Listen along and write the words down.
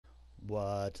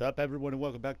What's up, everyone, and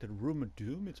welcome back to the Room of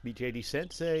Doom. It's me, JD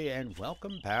Sensei, and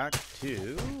welcome back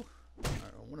to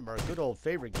one of our good old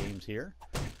favorite games here,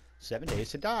 7 Days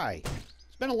to Die.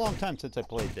 It's been a long time since I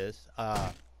played this.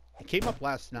 It came up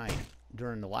last night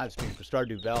during the live stream for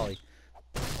Stardew Valley.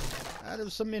 There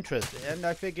was some interest, and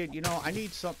I figured, you know, I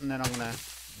need something that I'm going to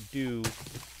do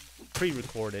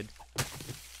pre-recorded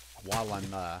while I'm,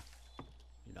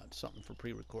 you know, something for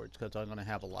pre-records, because I'm going to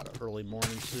have a lot of early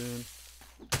morning soon.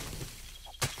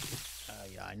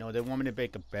 Yeah, I know they want me to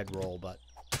bake a bedroll, but...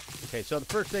 Okay, so the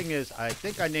first thing is, I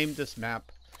think I named this map,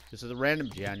 this is a random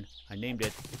gen, I named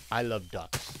it I Love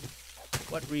Ducks.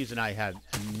 For what reason I had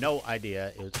no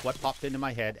idea, it was what popped into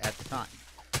my head at the time.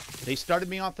 They started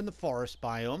me off in the forest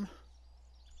biome.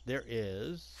 There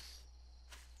is...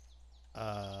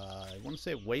 I want to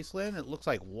say wasteland, it looks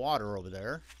like water over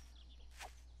there.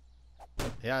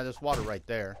 Yeah, there's water right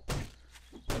there.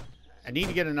 I need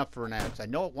to get enough for an axe. I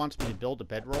know it wants me to build a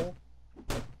bedroll.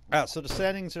 So the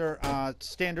settings are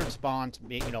standard spawns,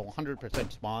 you know,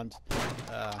 100% spawns.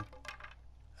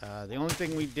 The only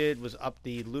thing we did was up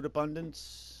the loot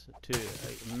abundance to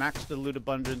max the loot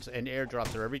abundance, and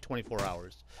airdrops are every 24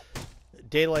 hours.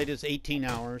 Daylight is 18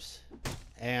 hours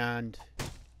and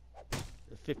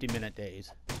 50-minute days.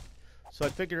 So I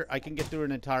figure I can get through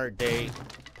an entire day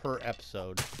per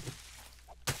episode.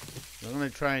 I'm going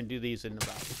to try and do these in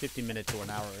about 50-minute to an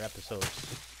hour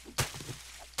episodes.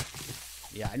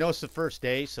 Yeah, I know it's the first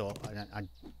day, so I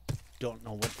don't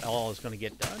know what all is going to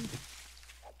get done.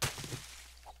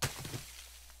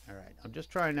 Alright, I'm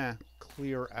just trying to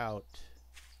clear out.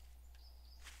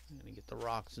 I'm going to get the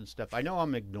rocks and stuff. I know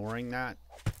I'm ignoring that.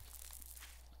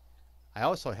 I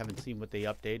also haven't seen what they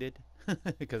updated,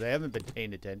 because I haven't been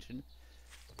paying attention.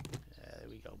 There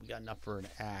we go. We got enough for an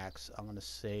axe. I'm going to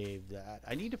save that.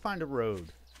 I need to find a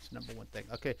road. That's the number one thing.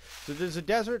 Okay, so there's a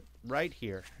desert right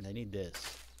here, and I need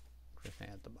this.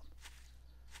 Chrysanthemum.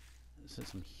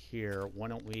 Since I'm here, why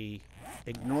don't we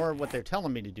ignore what they're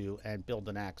telling me to do and build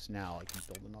an axe now? I can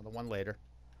build another one later.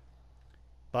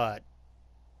 But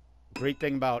great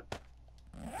thing about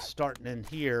starting in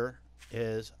here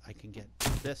is I can get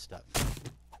this stuff.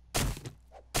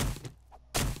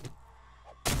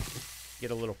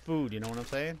 Get a little food, you know what I'm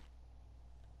saying?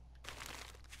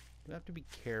 You have to be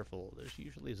careful. There's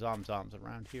usually zoms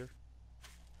around here.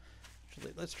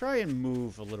 Actually, let's try and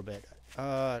move a little bit.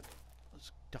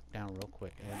 Let's duck down real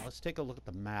quick and let's take a look at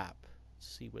the map.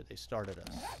 See where they started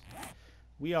us.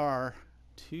 We are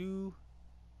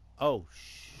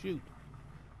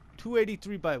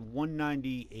 283 by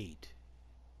 198.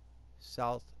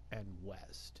 South and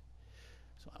west.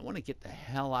 So I want to get the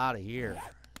hell out of here.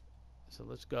 So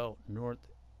let's go north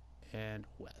and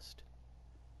west.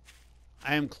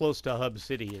 I am close to Hub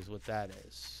City is what that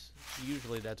is.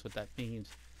 Usually that's what that means.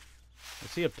 I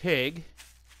see a pig.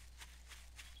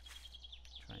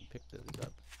 Try and pick this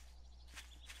up.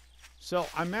 So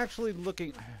I'm actually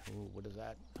looking... Ooh, what is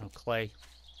that? Oh, clay.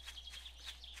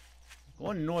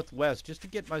 Going northwest just to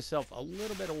get myself a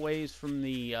little bit of ways from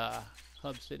the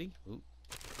Hub City. Ooh.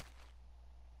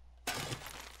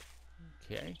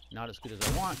 Okay, not as good as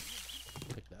I want.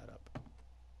 Pick that up.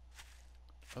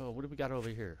 Oh, what do we got over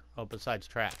here? Oh, besides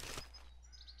trash.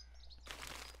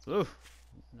 Ooh,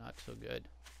 not so good.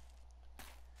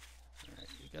 Alright,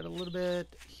 we got a little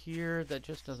bit here that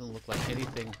just doesn't look like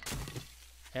anything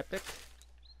epic.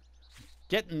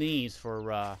 Getting these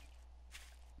for,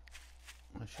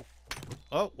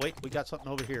 oh, wait, we got something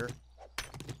over here.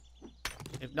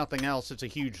 If nothing else, it's a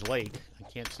huge lake. I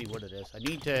can't see what it is. I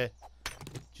need to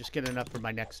just get enough for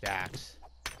my next axe.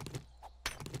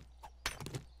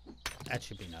 That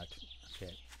should be nuts.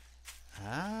 Okay.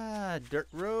 Ah, dirt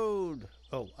road.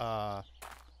 Oh, I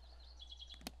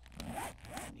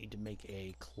need to make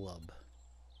a club.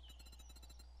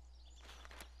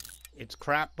 It's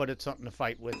crap, but it's something to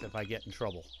fight with if I get in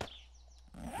trouble.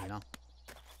 You know?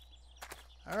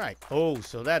 Alright. Oh,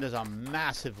 so that is a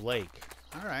massive lake.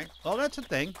 Alright. Well, that's a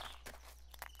thing.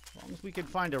 As long as we can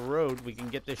find a road, we can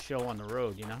get this show on the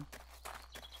road, you know?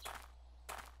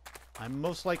 I'm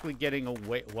most likely getting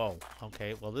away... Whoa.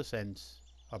 Okay, well, this ends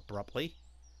abruptly.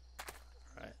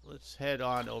 Alright, let's head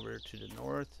on over to the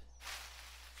north.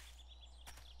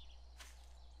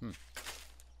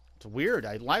 It's weird.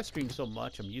 I live stream so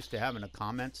much. I'm used to having a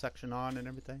comment section on and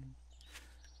everything.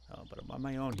 But I'm on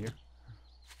my own here.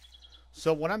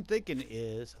 So what I'm thinking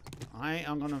is I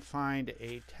am going to find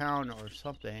a town or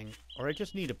something. Or I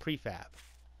just need a prefab.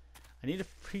 I need a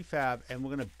prefab and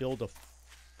we're going to build a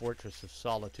Fortress of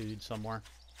Solitude somewhere.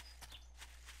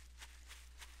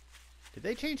 Did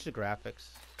they change the graphics?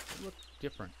 They look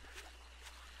different.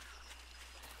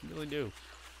 They really do.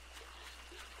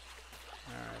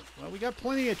 Well, we got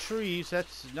plenty of trees.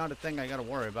 That's not a thing I got to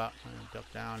worry about. Duck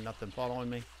down, nothing following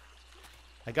me.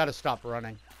 I got to stop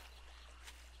running.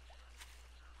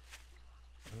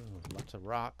 Ooh, lots of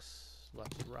rocks.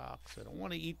 Lots of rocks. I don't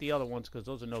want to eat the other ones because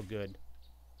those are no good.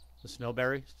 The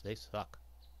snowberries, they suck.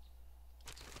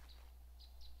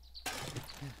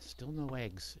 Yeah, still no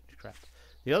eggs. Crap.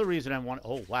 The other reason I want...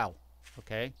 Oh, wow.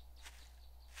 Okay.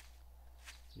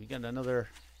 We got another...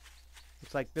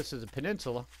 Looks like this is a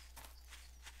peninsula.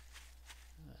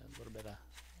 A little bit of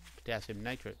potassium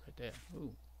nitrate right there.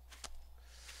 Ooh.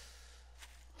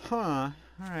 Huh.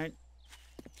 Alright.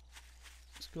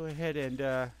 Let's go ahead and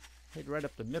head right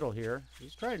up the middle here.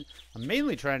 I'm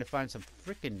mainly trying to find some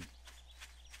frickin'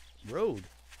 road.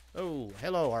 Oh,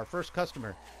 hello, our first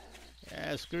customer.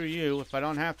 Yeah, screw you. If I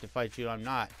don't have to fight you, I'm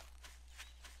not.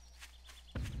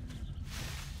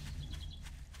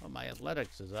 Well, my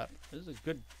athletics is up. This is a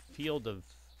good field of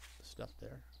stuff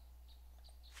there.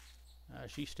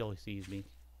 She still sees me. A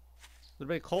little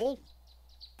bit of coal?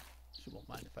 She won't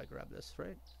mind if I grab this,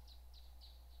 right?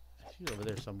 She's over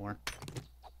there somewhere.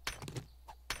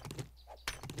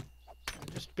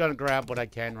 I'm just gonna grab what I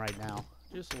can right now.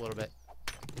 Just a little bit.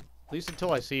 At least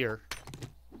until I see her.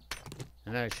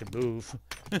 And then I should move.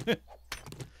 Then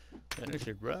I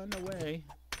should run away.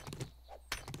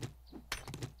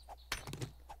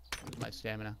 Where's my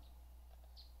stamina?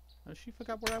 Oh, she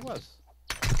forgot where I was.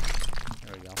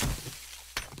 There we go.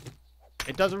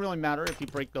 It doesn't really matter if you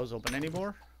break those open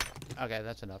anymore. Okay,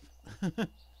 that's enough. Alright,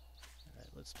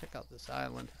 let's check out this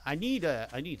island. I need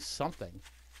something.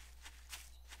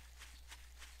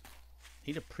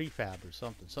 Need a prefab or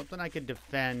something. Something I can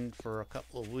defend for a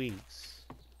couple of weeks.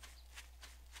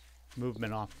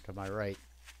 Movement off to my right.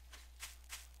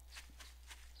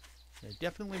 I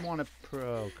definitely want to...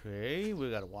 Okay,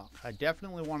 we gotta walk. I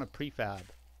definitely want a prefab.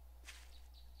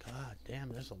 God damn,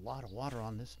 there's a lot of water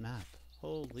on this map.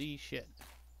 Holy shit.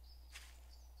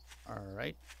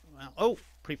 Alright. Well, oh!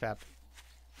 Prefab.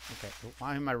 Okay,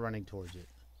 why am I running towards it?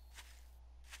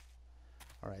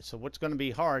 Alright, so what's going to be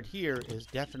hard here is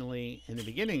definitely, in the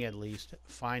beginning at least,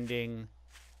 finding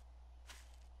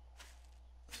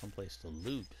someplace to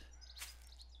loot.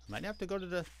 Might have to go to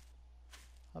the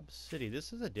Hub City.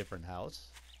 This is a different house.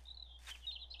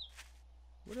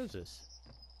 What is this?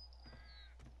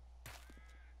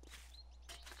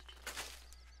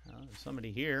 Oh, there's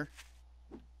somebody here.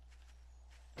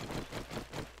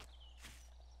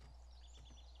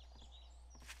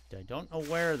 I don't know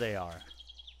where they are.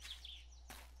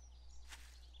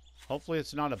 Hopefully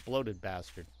it's not a bloated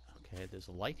bastard. Okay, there's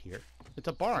a light here. It's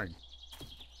a barn.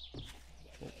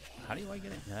 Oh, how do I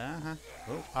get in?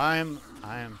 Oh, I am.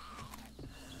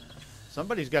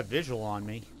 Somebody's got visual on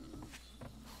me.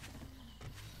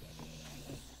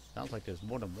 Sounds like there's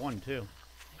more than one too.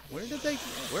 Where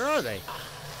are they?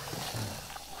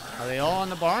 Are they all in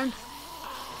the barn?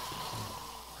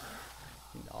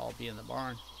 Need to all be in the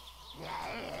barn.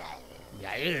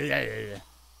 Alright,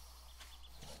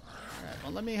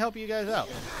 well, let me help you guys out.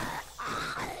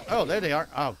 Oh, there they are.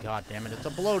 Oh, god damn it. It's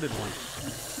a bloated one.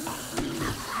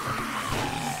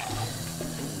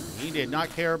 He did not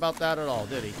care about that at all,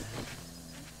 did he?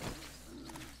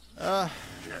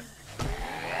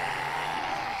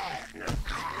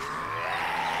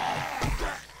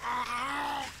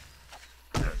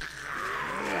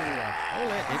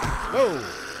 Whoa!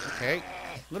 Okay. A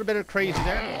little bit of crazy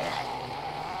there.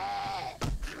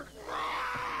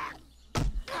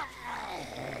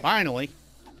 Finally.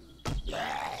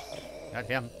 Got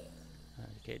him.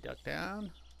 Okay, duck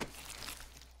down.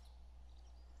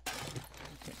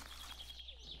 Okay.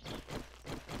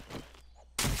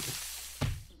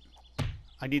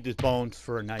 I need these bones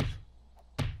for a knife.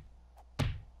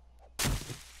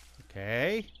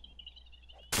 Okay.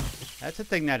 That's a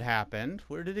thing that happened.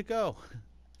 Where did it go?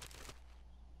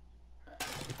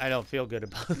 I don't feel good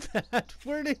about that.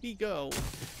 Where did he go?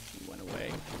 He went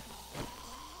away.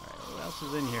 Alright, what else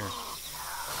is in here?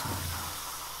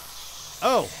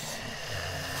 Oh!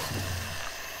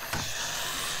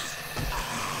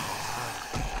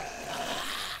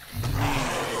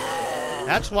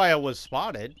 That's why I was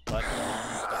spotted, but...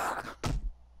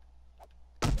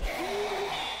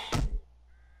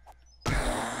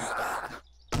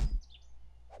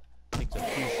 Takes a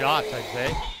few shots, I'd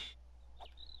say.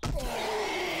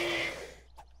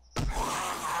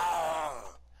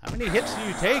 How many hits do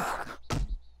you take?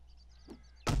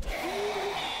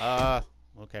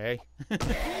 Okay.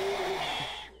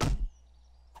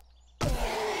 A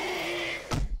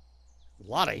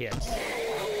lot of hits.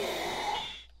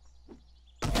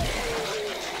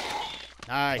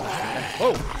 Nice.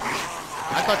 Whoa!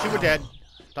 I thought you were dead.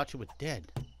 I thought you were dead.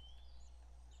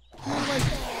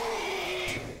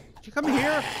 you come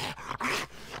here?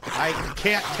 I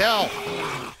can't tell.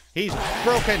 He's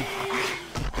broken.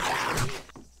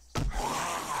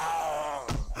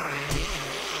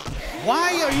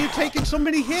 Why are you taking so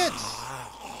many hits?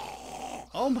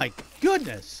 Oh my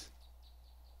goodness.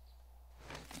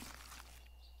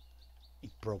 He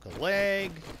broke a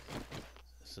leg.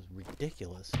 This is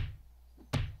ridiculous.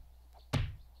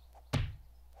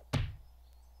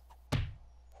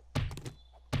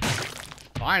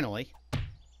 Finally.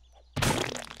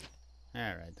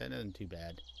 Alright, that isn't too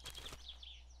bad.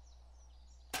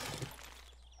 Let's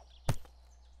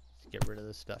get rid of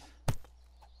this stuff.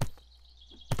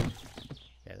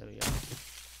 Yeah, there we go.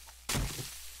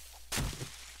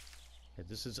 Okay,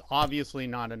 this is obviously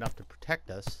not enough to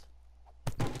protect us.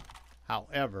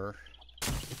 However,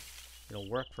 it'll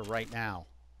work for right now.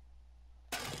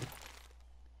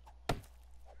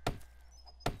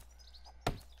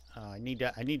 I need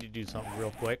to do something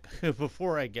real quick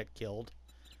before I get killed.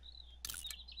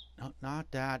 No, not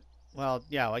that. Well,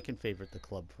 yeah, I can favorite the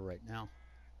club for right now.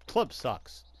 Club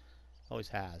sucks. Always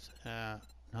has.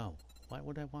 No. Why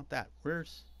would I want that?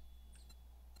 Where's...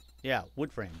 Yeah,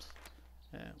 wood frames.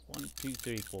 1, 2,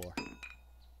 3, 4.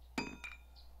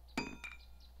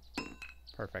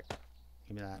 Perfect.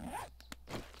 Give me that.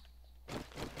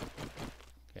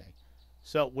 Okay.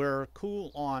 So we're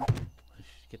cool on... Let's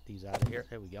get these out of here.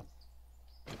 There we go.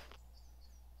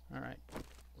 Alright.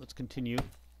 Let's continue.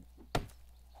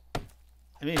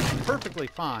 I mean, it's perfectly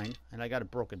fine. And I got a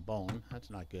broken bone. That's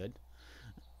not good.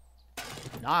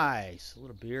 Nice. A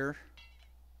little beer.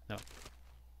 No.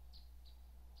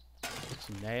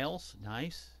 Some nails.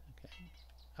 Nice. Okay.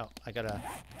 Oh, I gotta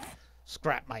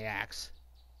scrap my axe.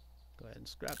 Go ahead and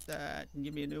scrap that. And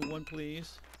give me a new one,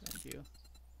 please. Thank you.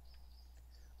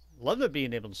 Love it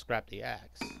being able to scrap the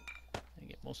axe. And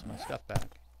get most of my stuff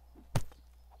back.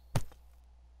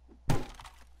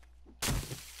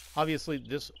 Obviously,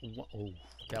 this... Oh,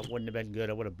 that wouldn't have been good.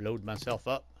 I would have blowed myself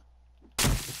up.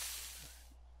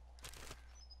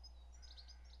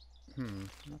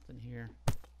 Nothing here.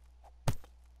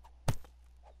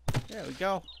 There we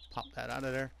go. Pop that out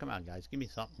of there. Come on, guys. Give me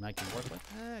something I can work with.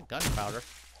 Gunpowder.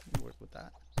 Work with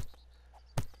that.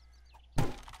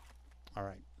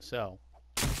 Alright, so...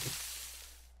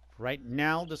 Right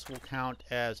now, this will count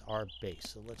as our base.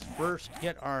 So let's first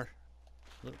get our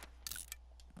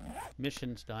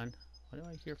missions done. Why do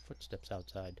I hear footsteps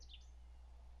outside?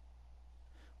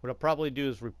 What I'll probably do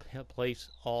is replace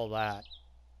all that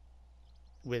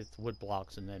with wood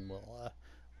blocks, and then we'll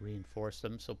reinforce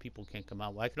them so people can't come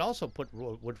out. Well, I could also put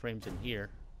wood frames in here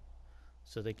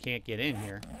so they can't get in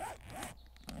here.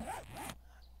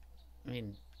 I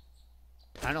mean,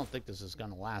 I don't think this is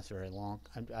going to last very long.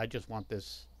 I just want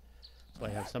this so I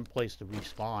have some place to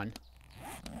respawn.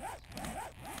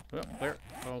 Well, where?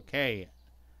 Okay.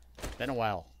 Been a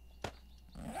while.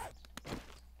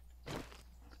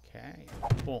 Okay.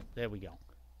 Boom. There we go.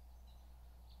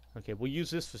 Okay, we'll use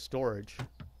this for storage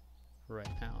for right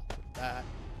now.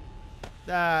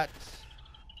 That.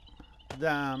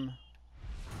 Them.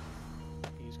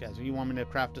 These guys. You want me to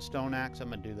craft a stone axe? I'm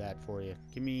going to do that for you.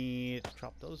 Give me... Let's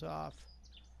chop those off.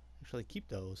 Actually, keep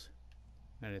those.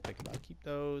 I didn't think about keep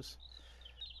those.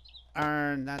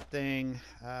 Iron, that thing.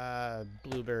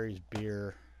 Blueberries,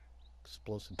 beer.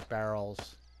 Explosive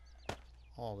barrels.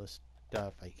 All this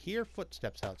stuff. I hear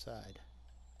footsteps outside.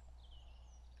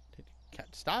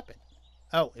 Stop it.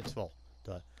 Oh, it's full.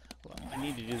 Duh. Well, I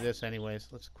need to do this anyways.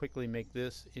 Let's quickly make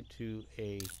this into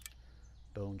a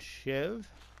bone shiv.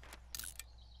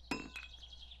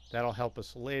 That'll help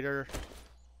us later.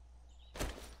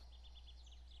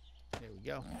 There we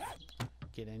go.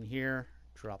 Get in here.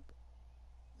 Drop.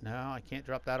 No, I can't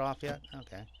drop that off yet?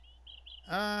 Okay.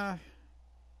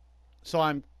 So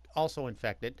I'm also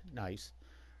infected. Nice.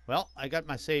 Well, I got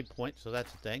my save point, so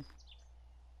that's a thing.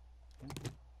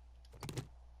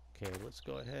 Okay, let's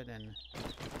go ahead and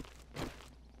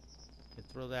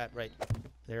throw that right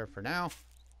there for now.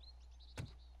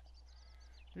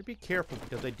 Gotta be careful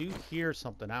because I do hear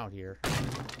something out here.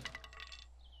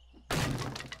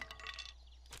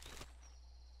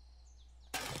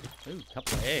 Ooh, a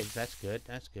couple of eggs. That's good.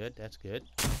 That's good. That's good.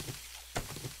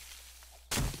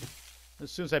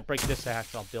 As soon as I break this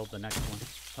axe, I'll build the next one.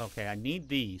 Okay, I need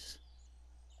these.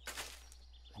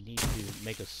 I need to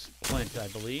make a splint, I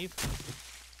believe.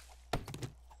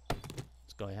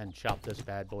 Let's go ahead and chop this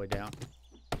bad boy down.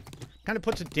 Kind of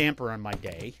puts a damper on my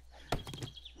day.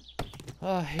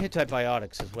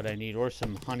 Antibiotics is what I need, or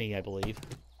some honey, I believe.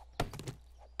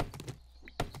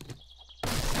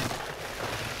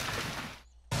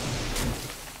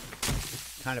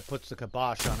 Kind of puts the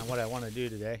kibosh on what I want to do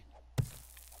today.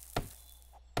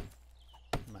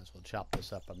 Might as well to chop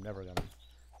this up. I'm never going to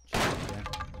chop it again.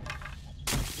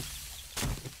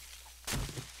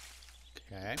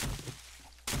 Okay.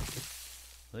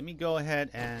 Let me go ahead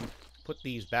and put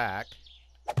these back.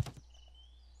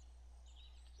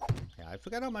 Yeah, I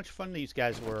forgot how much fun these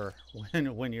guys were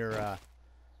when you're,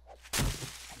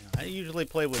 I usually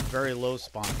play with very low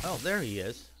spawn. Oh, there he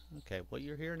is. Okay, well,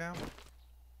 you're here now?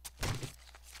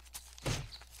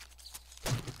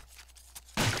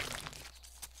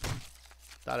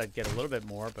 Thought I'd get a little bit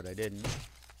more, but I didn't.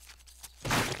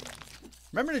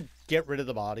 Remember to get rid of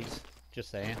the bodies. Just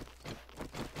saying.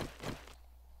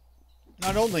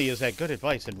 Not only is that good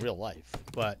advice in real life,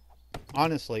 but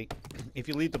honestly, if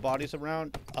you leave the bodies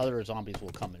around, other zombies will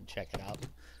come and check it out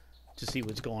to see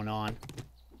what's going on.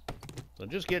 So I'm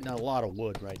just getting a lot of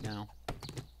wood right now.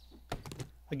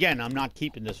 Again, I'm not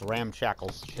keeping this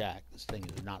ramshackle shack. This thing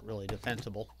is not really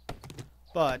defensible.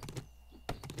 But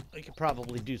I could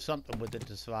probably do something with it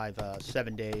to survive a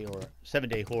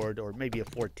 7-day horde, or maybe a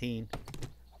 14.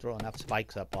 Throw enough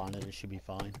spikes up on it, it should be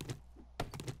fine.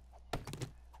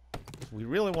 So we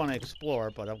really want to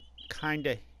explore, but I'm kind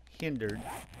of hindered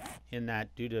in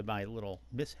that due to my little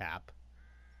mishap.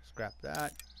 Scrap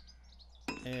that.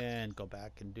 And go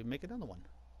back and make another one.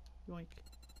 Yoink.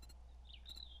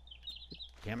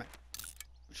 Damn it.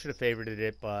 Should have favorited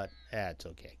it, but it's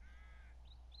okay.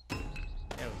 There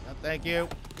we go. Thank you.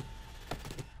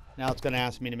 Now it's going to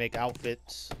ask me to make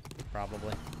outfits,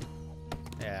 probably.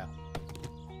 Yeah.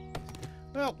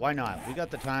 Well, why not? We got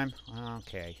the time.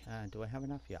 Okay. Do I have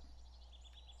enough? Yeah.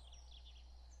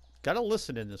 Got to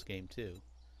listen in this game, too.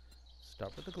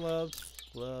 Start with the gloves.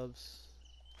 Gloves.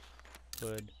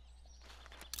 Hood.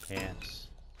 Pants.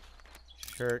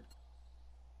 Shirt.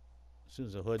 As soon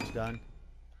as the hood's done.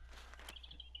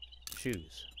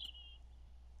 Shoes.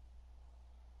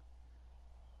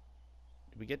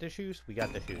 Did we get the shoes? We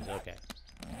got the shoes. Okay.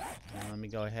 Now let me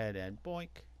go ahead and boink.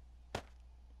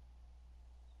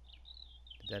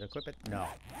 Did that equip it? No.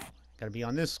 Gotta be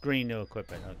on this screen to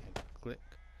equip it. Okay. Click.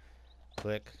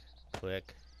 Click.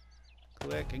 Click.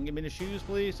 Click. And give me the shoes,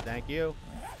 please. Thank you.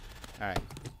 Alright.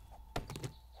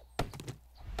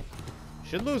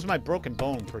 Should lose my broken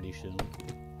bone pretty soon.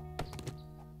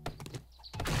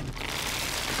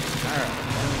 Alright.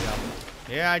 There we go.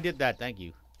 Yeah, I did that. Thank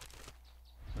you.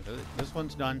 Okay, this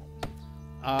one's done.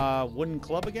 Wooden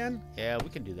club again? Yeah, we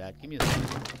can do that. Give me a second.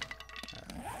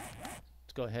 Alright.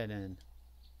 Let's go ahead and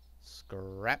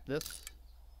scrap this.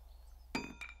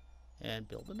 And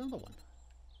build another one.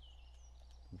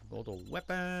 Go to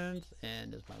weapons.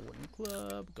 And there's my wooden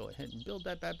club. Go ahead and build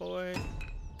that bad boy.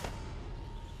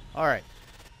 Alright.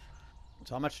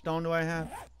 So how much stone do I have?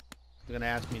 They're going to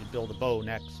ask me to build a bow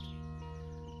next.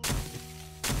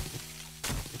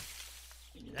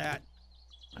 Give me that.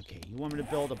 Okay, you want me to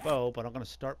build a bow, but I'm going to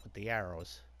start with the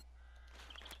arrows.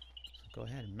 So go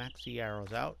ahead and max the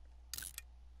arrows out.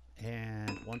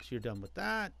 And once you're done with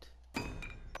that,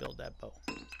 build that bow.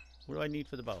 What do I need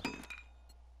for the bow?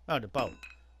 Oh, the bow.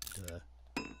 Duh.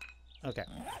 Okay.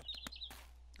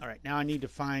 All right, now I need to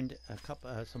find a couple,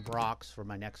 some rocks for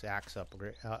my next axe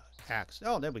upgrade. Axe.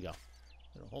 Oh, there we go.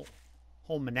 Got a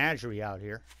whole menagerie out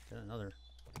here. Got another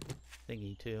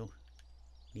thingy too.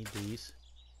 Need these.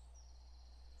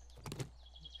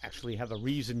 Actually have a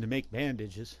reason to make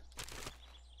bandages.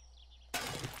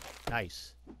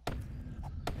 Nice.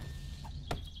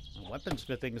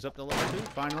 Weaponsmithing is up to level 2,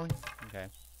 finally. Okay.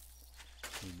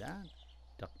 Need that.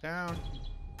 Duck down.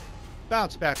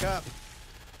 Bounce back up.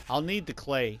 I'll need the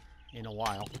clay in a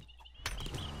while.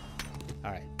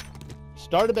 Alright.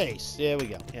 Start a base. There we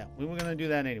go. Yeah, we were going to do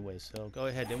that anyway, so go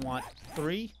ahead. They want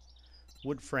 3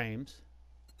 wood frames.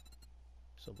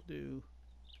 So we'll do...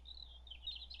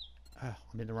 Oh,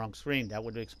 I'm in the wrong screen. That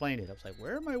would explain it. I was like,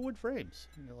 where are my wood frames?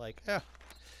 And they're like, go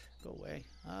away.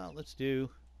 Let's do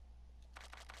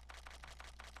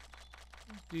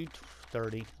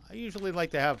 30. I usually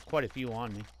like to have quite a few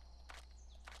on me.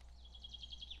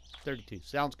 32.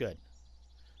 Sounds good.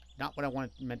 Not what I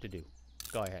meant to do.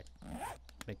 Go ahead.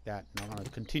 Make that. And I'm going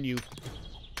to continue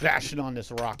bashing on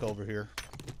this rock over here.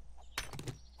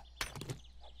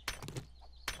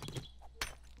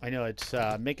 I know it's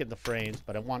making the frames,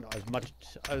 but I want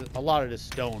a lot of this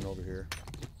stone over here.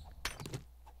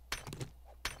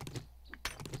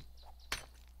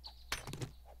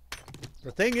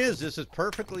 The thing is, this is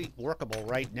perfectly workable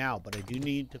right now, but I do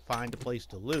need to find a place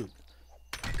to loot.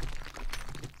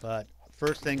 But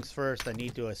first things first, I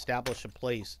need to establish a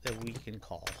place that we can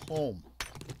call home.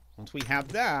 Once we have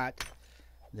that,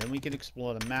 then we can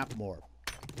explore the map more.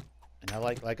 And I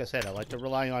like I said, I like to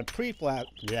rely on prefabs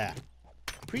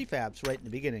right in the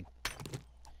beginning.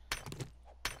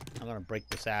 I'm going to break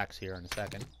this axe here in a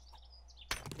second.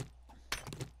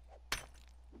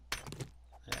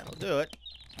 do it.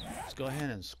 Let's go ahead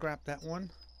and scrap that one.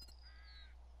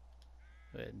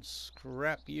 Go ahead and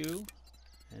scrap you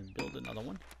and build another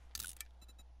one.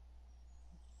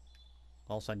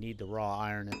 Also, I need the raw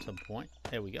iron at some point.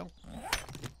 There we go.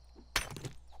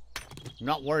 I'm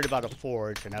not worried about a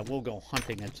forge, and I will go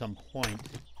hunting at some point.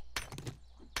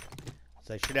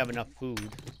 So I should have enough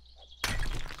food.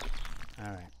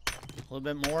 Alright. A little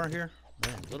bit more here.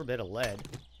 Man, a little bit of lead.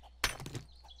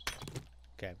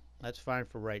 Okay, that's fine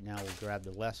for right now. We'll grab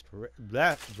the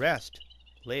rest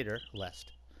later.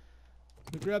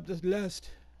 We grab this lest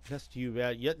you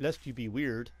be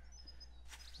weird.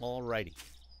 Alrighty.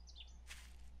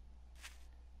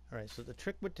 Alright, so the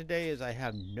trick with today is I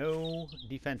have no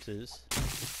defenses.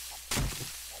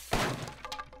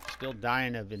 Still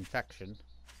dying of infection.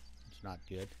 It's not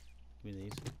good. Give me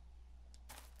these.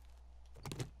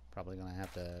 Probably gonna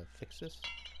have to fix this.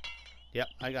 Yep,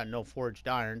 I got no forged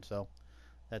iron, so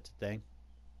that's a thing.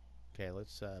 Okay,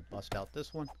 let's bust out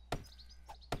this one.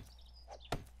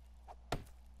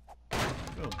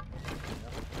 Boom.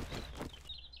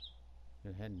 Go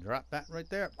ahead and drop that right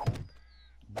there.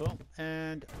 Boom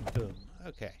and boom.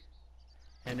 Okay.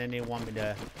 And then they want me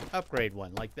to upgrade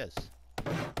one like this.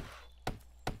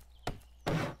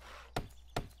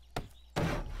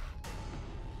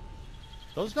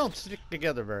 Those don't stick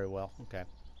together very well. Okay.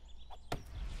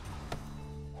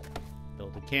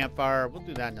 Build a campfire. We'll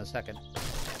do that in a second.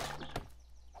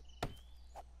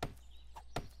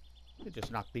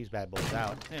 Just knock these bad boys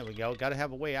out. There we go. Got to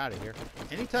have a way out of here.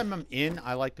 Anytime I'm in,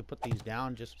 I like to put these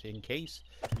down just in case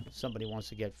somebody wants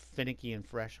to get finicky and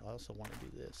fresh. I also want to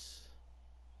do this.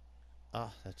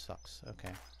 Oh, that sucks.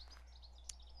 Okay.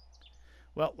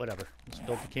 Well, whatever. Let's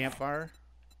build the campfire.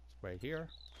 It's right here.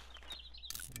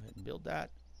 Go ahead and build that.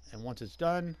 And once it's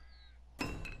done,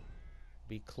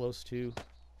 be close to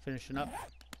finishing up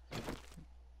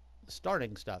the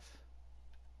starting stuff.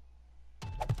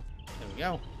 There we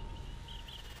go.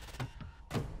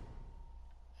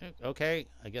 Okay,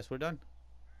 I guess we're done.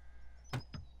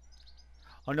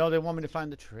 Oh no, they want me to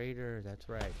find the trader. That's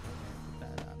right. Okay,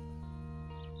 put that up.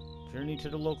 Journey to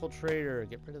the local trader.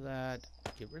 Get rid of that.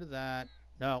 Get rid of that.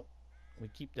 No, we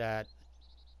keep that.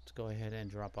 Let's go ahead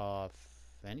and drop off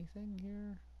anything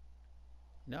here.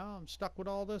 No, I'm stuck with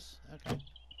all this. Okay.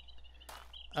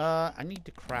 I need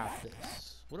to craft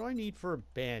this. What do I need for a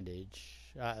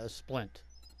bandage? A splint.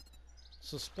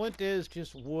 So splint is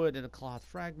just wood and a cloth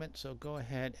fragment, so go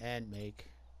ahead and make,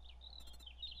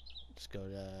 let's go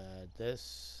to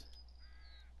this,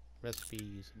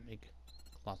 recipes, and make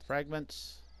cloth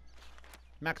fragments,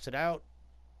 max it out.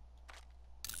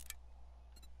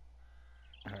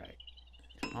 Alright,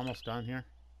 almost done here.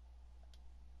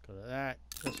 Go to that,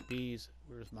 recipes,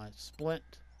 where's my splint?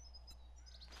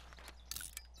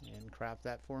 And craft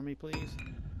that for me, please.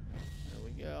 There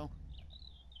we go.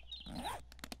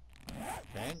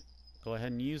 Okay, go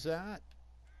ahead and use that.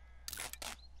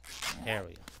 There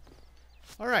we go.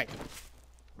 Alright,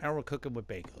 now we're cooking with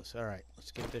Bacos. Alright,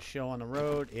 let's get this show on the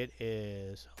road. It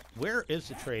is... Where is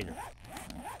the trader?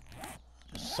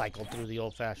 Just cycle through the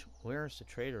old-fashioned... Where is the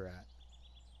trader at?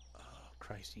 Oh,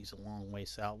 Christ, he's a long way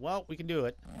south. Well, we can do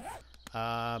it.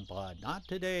 But not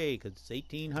today, because it's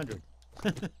 1800.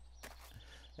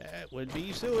 That would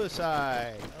be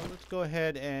suicide. Oh, let's go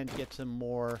ahead and get some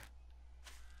more...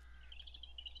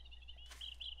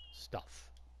 stuff.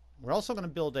 We're also going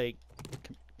to build a...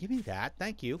 Give me that.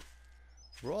 Thank you.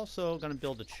 We're also going to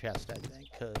build a chest, I think,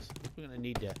 because we're going to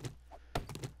need to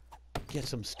get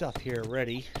some stuff here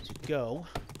ready to go.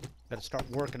 Got to start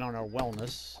working on our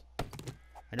wellness.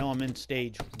 I know I'm in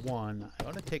stage 1. I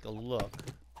want to take a look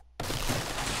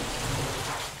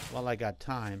while I got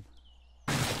time.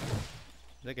 I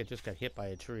think I just got hit by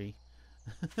a tree.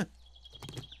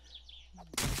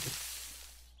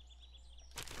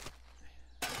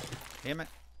 Damn it.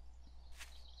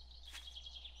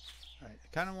 Alright, I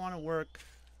kind of want to work...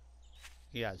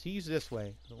 Yeah, he's this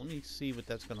way. So let me see what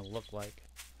that's going to look like.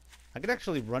 I could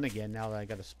actually run again now that I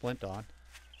got a splint on.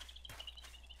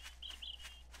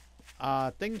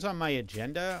 Things on my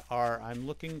agenda are... I'm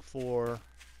looking for...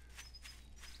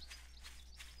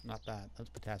 Not that. That's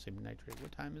potassium nitrate.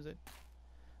 What time is it?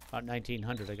 About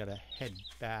 1900. I got to head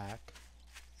back.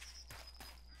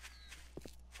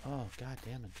 Oh, god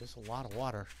damn it. There's a lot of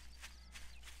water.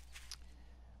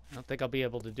 I don't think I'll be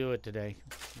able to do it today.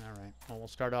 Alright, well, we'll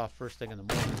start off first thing in the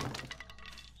morning.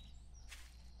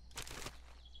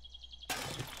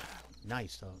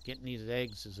 Nice, though. Getting these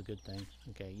eggs is a good thing.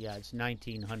 Okay, yeah, it's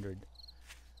 1900.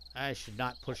 I should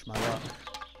not push my luck.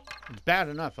 It's bad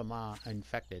enough I'm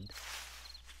infected.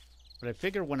 But I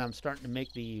figure when I'm starting to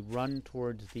make the run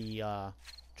towards the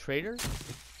trader,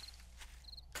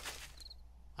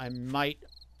 I might...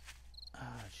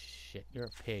 Ah, shit, you're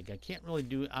a pig. I can't really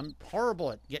do... I'm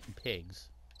horrible at getting pigs.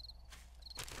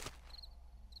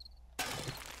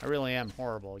 I really am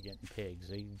horrible at getting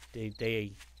pigs.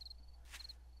 It's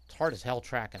hard as hell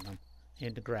tracking them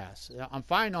in the grass. I'm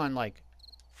fine on, like,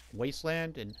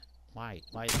 wasteland and... Why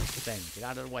is this thing? Get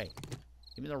out of the way.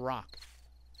 Give me the rock.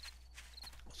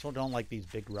 Also don't like these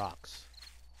big rocks.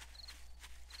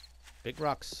 Big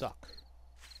rocks suck.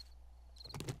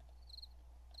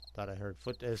 Thought I heard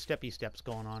steppy steps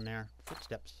going on there.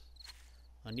 Footsteps.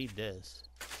 I need this.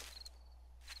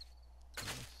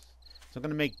 So I'm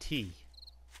going to make tea.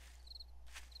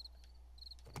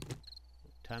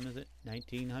 What time is it?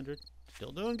 1900?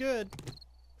 Still doing good.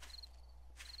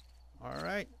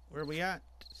 Alright, where are we at?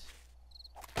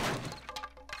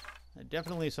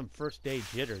 Definitely some first day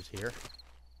jitters here.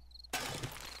 I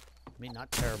mean, not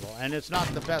terrible. And it's not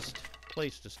the best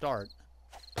place to start.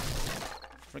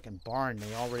 Freaking barn,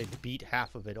 they already beat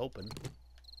half of it open.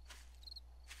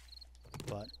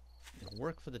 But it'll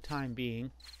work for the time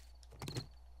being.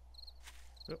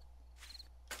 Oh,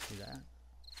 see that?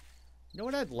 You know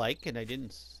what I'd like, and I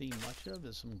didn't see much of,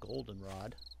 is some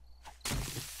goldenrod.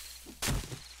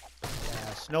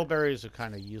 Yeah, snowberries are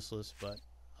kind of useless, but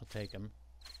I'll take them.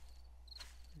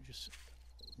 Just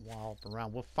wallop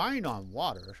around. We're fine on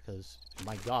water, because,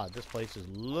 my God, this place is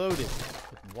loaded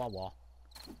with wawa.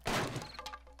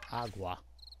 Agua.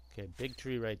 Okay, big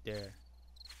tree right there.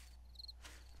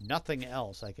 Nothing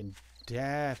else. I can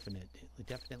definitely,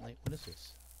 what is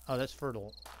this? Oh, that's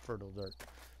fertile dirt.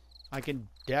 I can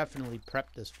definitely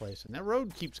prep this place. And that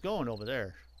road keeps going over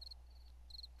there.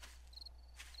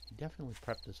 Definitely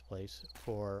prep this place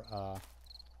for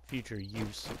future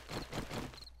use.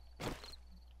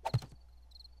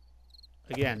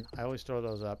 Again, I always throw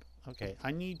those up. Okay,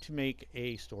 I need to make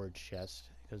a storage chest.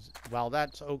 Because while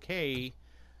that's okay,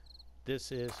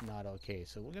 this is not okay.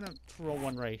 So we're going to throw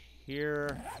one right here.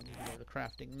 I need to go to the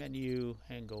crafting menu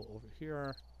and go over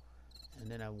here.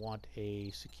 And then I want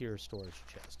a secure storage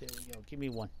chest. There we go. Give me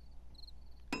one.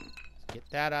 Let's get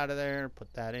that out of there.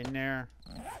 Put that in there.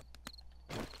 There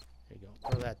you go.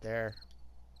 Throw that there.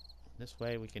 This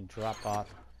way we can drop off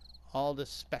all this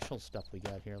special stuff we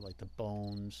got here, like the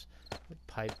bones, the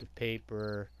pipe, the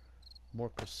paper, more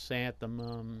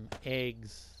chrysanthemum,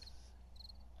 eggs,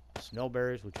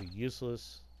 snowberries, which are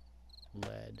useless,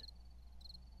 lead.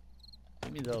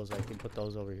 Give me those. I can put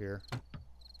those over here.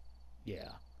 Yeah.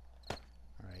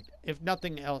 Alright. If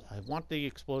nothing else, I want the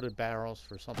exploded barrels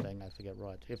for something. I forget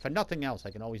what. If for nothing else,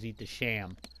 I can always eat the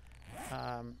sham.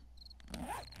 How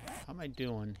am I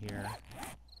doing here?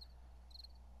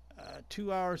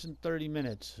 2 hours and 30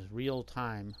 minutes. Real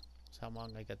time. That's how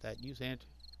long I got that. Use ant.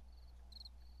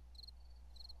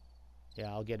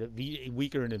 Yeah, I'll get it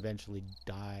weaker and eventually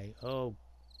die. Oh.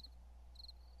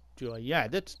 Joy. Yeah,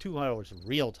 that's 2 hours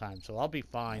real time, so I'll be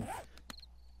fine.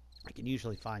 I can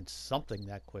usually find something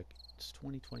that quick. It's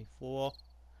 2024.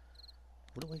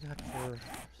 What do we got for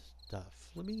stuff?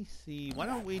 Let me see. Why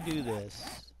don't we do this?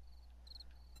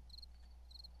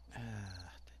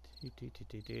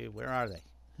 Where are they?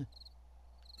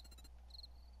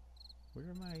 Where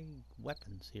are my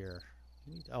weapons here?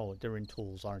 Oh, they're in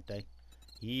tools, aren't they?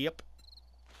 Yep.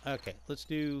 Okay, let's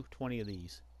do 20 of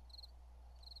these.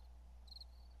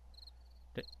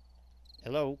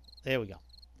 Hello? There we go.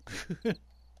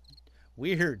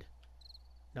 Weird.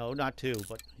 No, not two,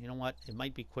 but you know what? It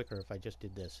might be quicker if I just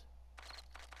did this.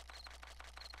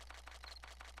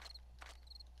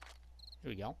 Here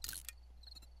we go.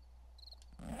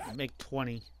 I make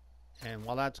 20. And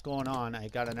while that's going on, I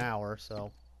got an hour,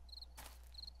 so...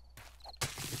 Go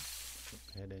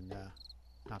ahead and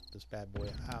knock this bad boy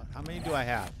out. How many do I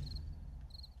have?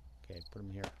 Okay, put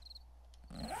them here.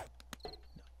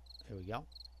 Here we go.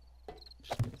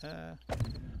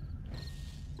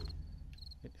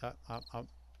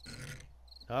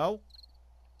 No.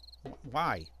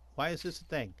 Why? Why is this a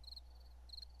thing?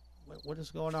 What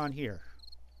is going on here?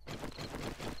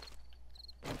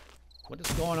 What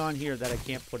is going on here that I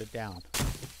can't put it down?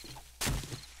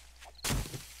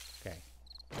 Okay.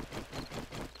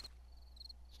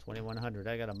 It's 2100.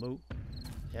 I gotta move.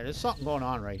 Yeah, there's something going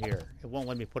on right here. It won't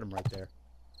let me put them right there.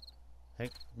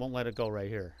 It won't let it go right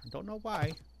here. I don't know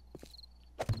why.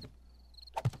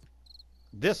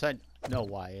 This I know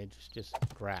why. It's just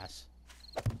grass.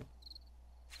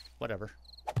 Whatever.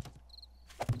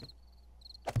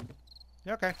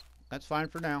 Okay. That's fine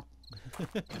for now.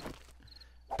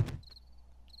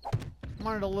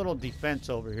 Wanted a little defense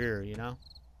over here, you know?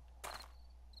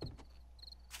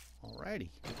 Alrighty.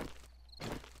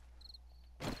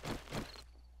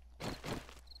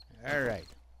 Alright.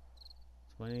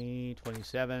 20,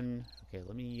 27. Okay,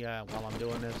 let me, while I'm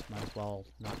doing this, might as well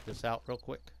knock this out real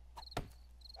quick.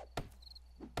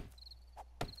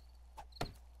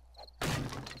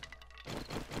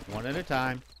 One at a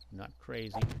time, not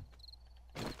crazy.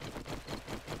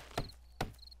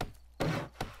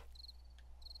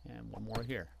 And one more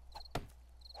here.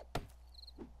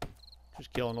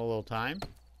 Just killing a little time.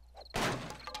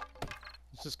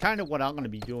 This is kind of what I'm going to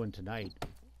be doing tonight.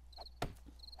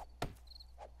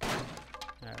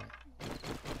 Alright.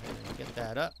 Get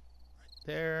that up. Right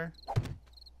there.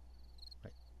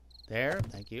 Right there.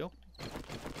 Thank you.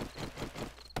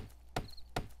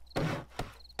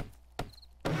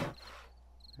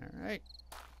 Alright.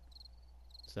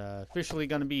 It's officially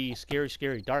going to be scary,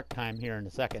 scary dark time here in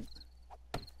a second.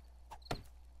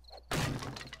 I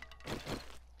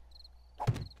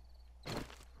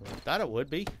thought it would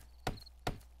be.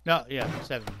 No, yeah,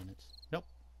 7 minutes. Nope.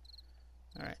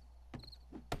 Alright.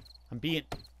 I'm being...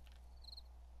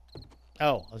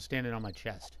 Oh, I was standing on my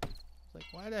chest. It's like,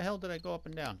 why the hell did I go up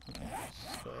and down? Okay,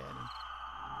 let's go ahead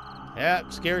and... Yeah,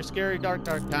 scary, scary, dark,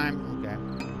 dark time. Okay.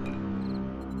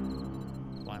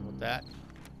 Fine with that.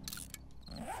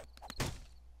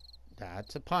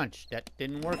 That's a punch. That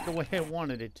didn't work the way I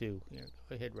wanted it to. Here,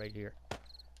 go ahead right here.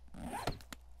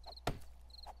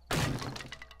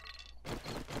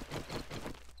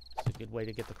 It's a good way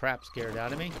to get the crap scared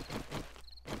out of me.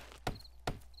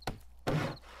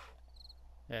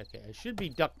 Okay, I should be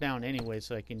ducked down anyway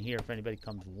so I can hear if anybody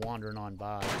comes wandering on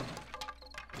by.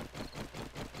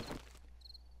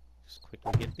 Just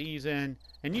quickly get these in.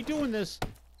 And you doing this,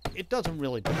 it doesn't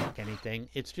really block anything.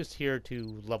 It's just here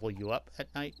to level you up at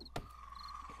night.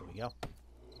 Here we go.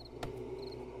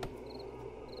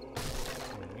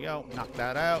 There we go. Knock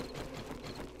that out.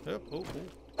 Oop, oop,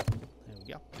 oop. There we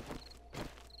go.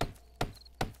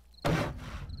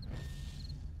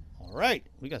 Alright,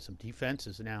 we got some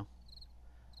defenses now.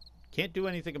 Can't do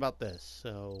anything about this,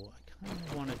 so I kind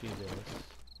of want to do this.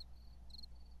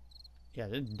 Yeah,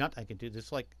 there's nothing I can do.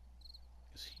 There's like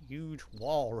this huge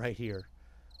wall right here.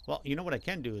 Well, you know what I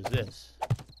can do is this.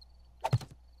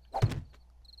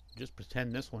 Just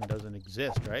pretend this one doesn't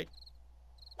exist, right?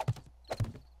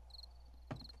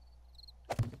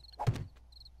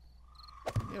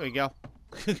 There we go.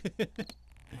 You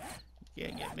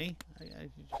can't get me. I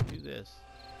just do this.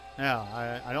 No,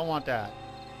 I don't want that.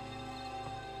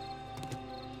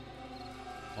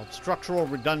 Well, structural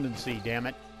redundancy, damn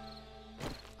it.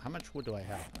 How much wood do I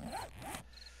have?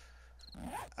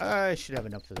 I should have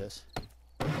enough for this.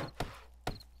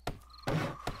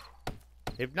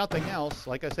 If nothing else,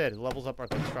 like I said, it levels up our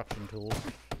construction tools.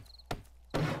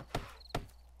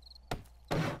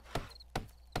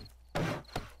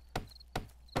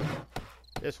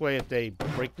 This way, if they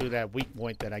break through that weak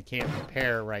point that I can't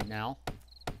repair right now,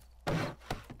 it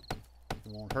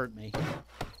won't hurt me.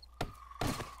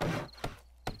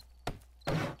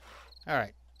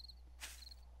 Alright.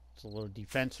 It's a little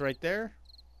defense right there.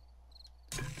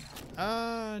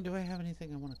 Do I have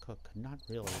anything I want to cook? Not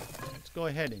really. Let's go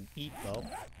ahead and eat, though.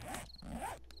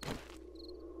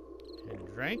 And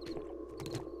drink.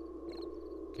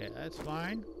 Okay, that's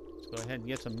fine. Let's go ahead and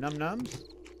get some num-nums.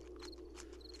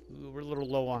 Ooh, we're a little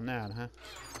low on that, huh?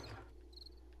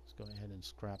 Let's go ahead and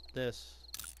scrap this.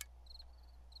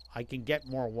 I can get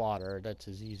more water. That's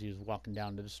as easy as walking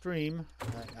down to the stream.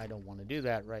 I don't want to do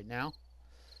that right now.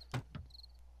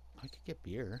 I could get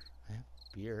beer. I have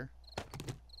beer.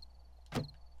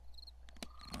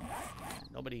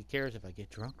 Nobody cares if I get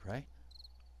drunk, right?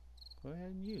 Go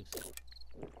ahead and use.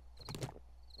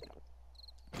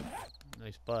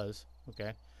 Nice buzz.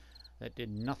 Okay. That did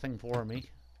nothing for me.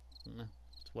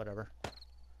 It's whatever.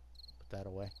 Put that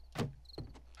away.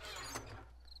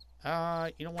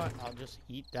 You know what? I'll just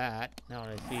eat that now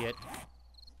that I see it.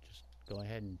 Just go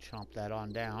ahead and chomp that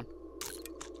on down.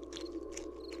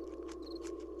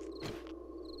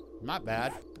 Not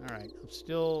bad. Alright, I'm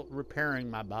still repairing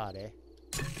my body.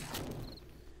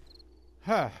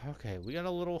 Okay, we got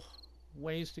a little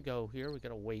ways to go here. We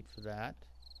gotta wait for that.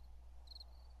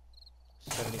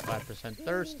 75%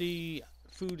 thirsty.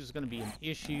 Food is gonna be an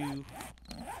issue.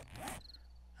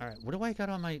 Alright, what do I got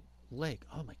on my leg?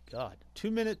 Oh my god.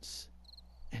 2 minutes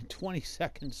and 20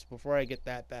 seconds before I get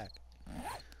that back.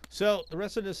 So, the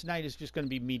rest of this night is just going to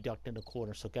be me ducked in the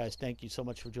corner. So, guys, thank you so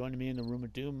much for joining me in the Room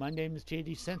of Doom. My name is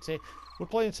JD Sensei. We're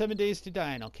playing 7 Days to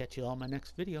Die, and I'll catch you all in my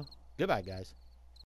next video. Goodbye, guys.